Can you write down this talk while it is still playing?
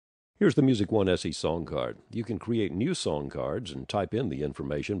Here's the Music One SE song card. You can create new song cards and type in the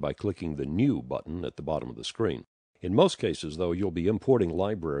information by clicking the New button at the bottom of the screen. In most cases, though, you'll be importing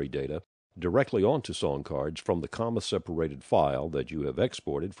library data directly onto song cards from the comma-separated file that you have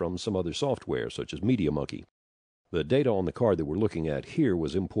exported from some other software, such as MediaMonkey. The data on the card that we're looking at here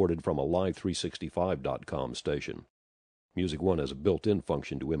was imported from a Live365.com station. Music One has a built-in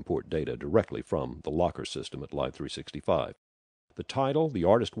function to import data directly from the locker system at Live365. The title, the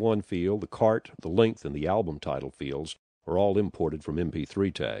Artist One field, the cart, the length, and the album title fields are all imported from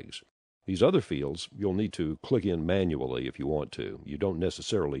MP3 tags. These other fields you'll need to click in manually if you want to. You don't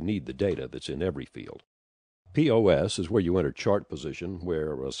necessarily need the data that's in every field. POS is where you enter chart position,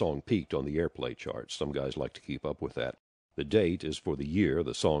 where a song peaked on the airplay charts. Some guys like to keep up with that. The date is for the year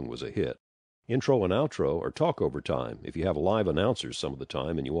the song was a hit. Intro and outro are talkover time. If you have live announcers some of the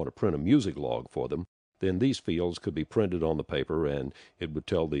time and you want to print a music log for them, then these fields could be printed on the paper, and it would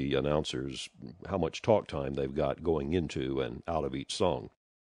tell the announcers how much talk time they've got going into and out of each song.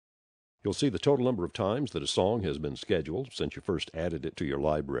 You'll see the total number of times that a song has been scheduled since you first added it to your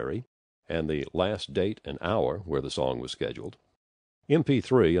library, and the last date and hour where the song was scheduled.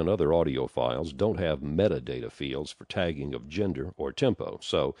 MP3 and other audio files don't have metadata fields for tagging of gender or tempo,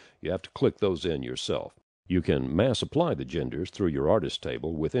 so you have to click those in yourself. You can mass apply the genders through your artist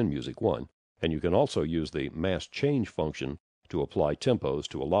table within Music One, and you can also use the mass change function to apply tempos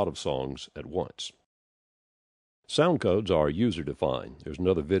to a lot of songs at once. Sound codes are user-defined. There's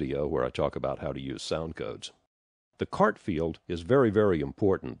another video where I talk about how to use sound codes. The cart field is very, very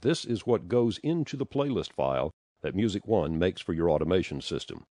important. This is what goes into the playlist file that Music One makes for your automation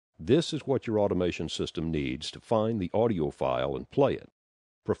system. This is what your automation system needs to find the audio file and play it.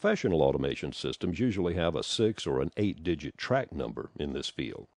 Professional automation systems usually have a 6 or an 8-digit track number in this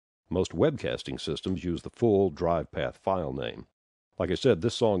field. Most webcasting systems use the full drive path file name. Like I said,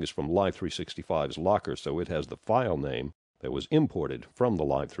 this song is from Live365's locker, so it has the file name that was imported from the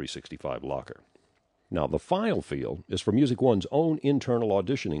Live365 locker. Now, the file field is for Music One's own internal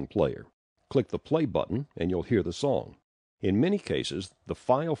auditioning player. Click the play button and you'll hear the song. In many cases, the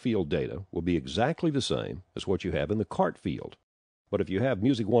file field data will be exactly the same as what you have in the cart field. But if you have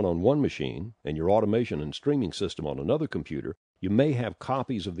Music One on one machine and your automation and streaming system on another computer, you may have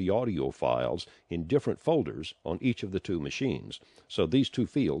copies of the audio files in different folders on each of the two machines, so these two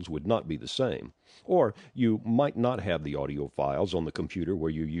fields would not be the same. Or you might not have the audio files on the computer where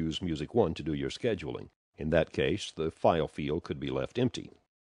you use Music One to do your scheduling. In that case, the file field could be left empty.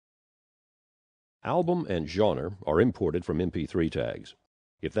 Album and genre are imported from MP3 tags.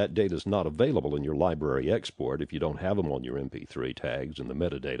 If that data is not available in your library export, if you don't have them on your MP3 tags in the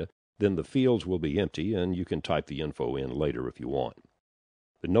metadata, then the fields will be empty and you can type the info in later if you want.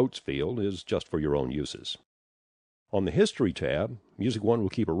 The Notes field is just for your own uses. On the History tab, Music One will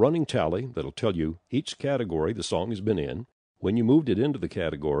keep a running tally that'll tell you each category the song has been in, when you moved it into the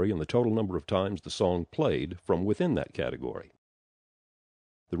category, and the total number of times the song played from within that category.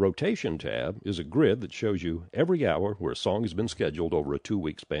 The Rotation tab is a grid that shows you every hour where a song has been scheduled over a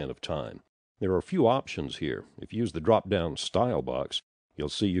 2-week span of time. There are a few options here. If you use the drop-down Style box, you'll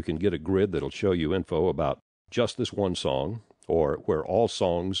see you can get a grid that'll show you info about just this one song, or where all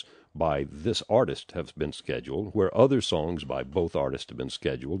songs by this artist have been scheduled, where other songs by both artists have been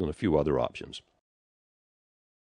scheduled, and a few other options.